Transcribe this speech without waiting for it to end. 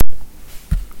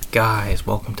Guys,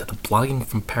 welcome to the Blogging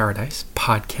from Paradise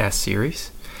podcast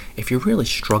series. If you're really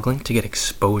struggling to get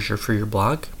exposure for your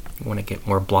blog, you want to get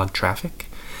more blog traffic,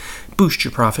 boost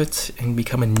your profits, and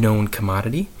become a known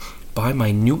commodity, buy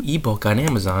my new ebook on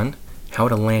Amazon, How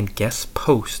to Land Guest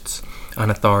Posts on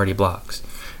Authority Blogs.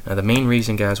 Now, the main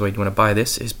reason, guys, why you want to buy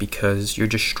this is because you're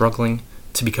just struggling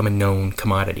to become a known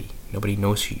commodity. Nobody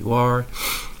knows who you are,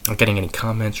 not getting any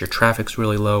comments, your traffic's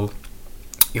really low,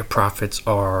 your profits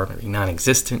are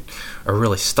non-existent or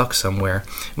really stuck somewhere.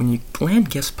 When you land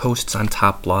guest posts on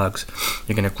top blogs,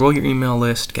 you're going to grow your email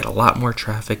list, get a lot more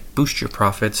traffic, boost your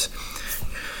profits.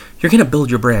 You're going to build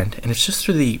your brand, and it's just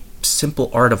through the simple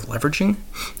art of leveraging,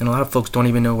 and a lot of folks don't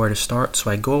even know where to start.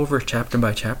 So I go over chapter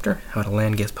by chapter how to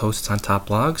land guest posts on top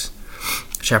blogs.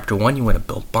 Chapter 1, you want to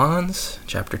build bonds.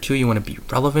 Chapter 2, you want to be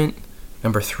relevant.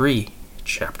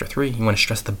 Chapter 3, you want to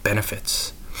stress the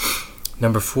benefits.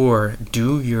 Number 4,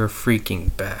 do your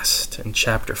freaking best. In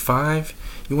Chapter 5,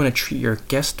 you want to treat your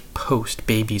guest post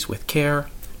babies with care.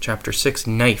 Chapter 6,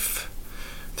 knife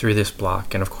through this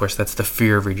block. And of course, that's the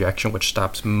fear of rejection, which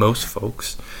stops most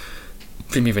folks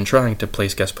from even trying to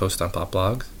place guest posts on top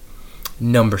blogs.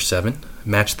 Number 7,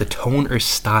 match the tone or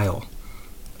style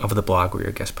of the blog where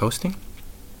you're guest posting.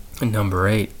 And number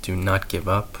 8, do not give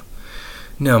up.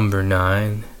 Number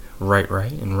 9, write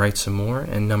and write some more.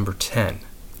 And number 10,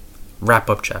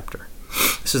 wrap up chapter.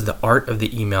 This is the art of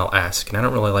the email ask, and I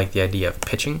don't really like the idea of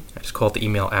pitching. I just call it the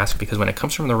email ask because when it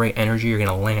comes from the right energy, you're going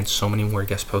to land so many more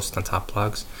guest posts on top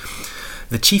blogs.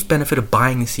 The chief benefit of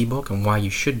buying this ebook and why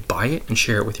you should buy it and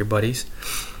share it with your buddies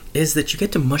is that you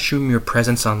get to mushroom your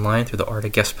presence online through the art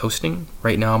of guest posting.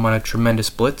 Right now I'm on a tremendous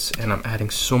blitz, and I'm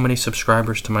adding so many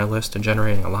subscribers to my list and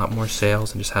generating a lot more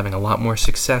sales and just having a lot more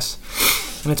success.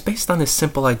 And it's based on this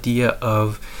simple idea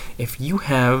of if you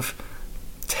have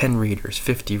 10 readers,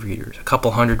 50 readers, a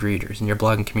couple hundred readers in your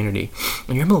blogging community,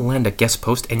 and you're able to land a guest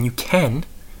post, and you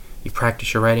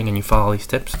practice your writing and you follow these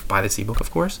tips, buy this ebook,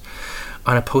 of course,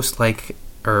 on a post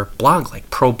or blog like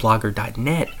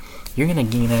ProBlogger.net, you're going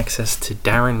to gain access to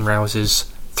Darren Rouse's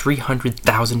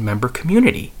 300,000 member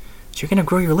community. So you're going to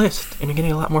grow your list, and you're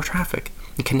getting a lot more traffic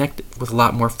and connect with a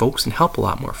lot more folks and help a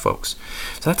lot more folks.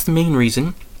 So that's the main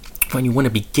reason when you want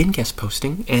to begin guest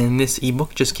posting, and this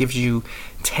ebook just gives you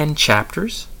 10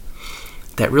 chapters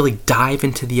that really dive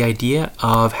into the idea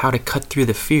of how to cut through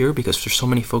the fear, because for so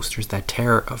many folks there's that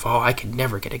terror of, I could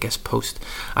never get a guest post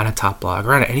on a top blog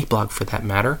or on any blog for that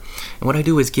matter. And what I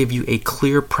do is give you a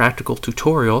clear practical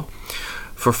tutorial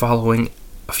for following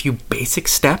a few basic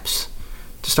steps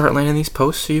to start landing these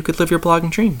posts so you could live your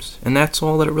blogging dreams. And that's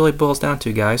all that it really boils down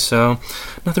to, guys. So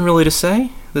nothing really to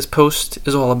say. This post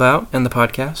is all about, and the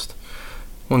podcast,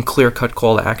 one clear-cut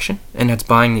call to action, and that's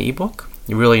buying the ebook.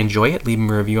 You really enjoy it, leave me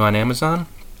a review on Amazon.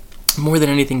 More than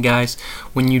anything, guys,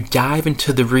 when you dive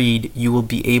into the read, you will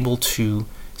be able to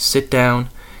sit down,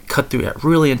 cut through that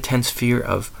really intense fear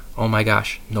of, oh my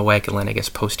gosh, no way I can land a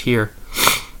guest post here.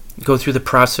 Go through the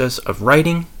process of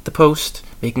writing the post,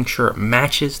 making sure it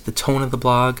matches the tone of the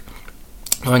blog,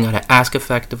 knowing how to ask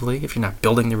effectively. If you're not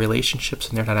building the relationships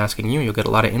and they're not asking you, you'll get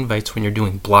a lot of invites when you're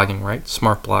doing blogging right,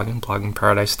 smart blogging, blogging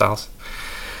paradise styles.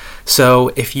 So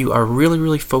if you are really,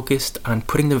 really focused on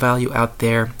putting the value out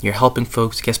there, you're helping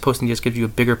folks, guest posting just gives you a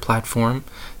bigger platform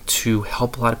to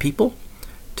help a lot of people,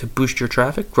 to boost your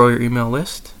traffic, grow your email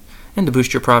list, and to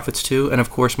boost your profits too, and of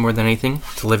course, more than anything,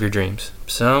 to live your dreams.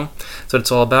 So that's what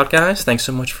it's all about, guys. Thanks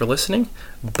so much for listening.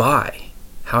 Buy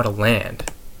How to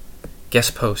Land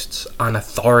Guest Posts on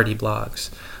Authority Blogs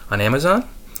on Amazon.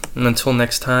 And until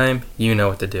next time, you know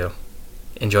what to do.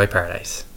 Enjoy paradise.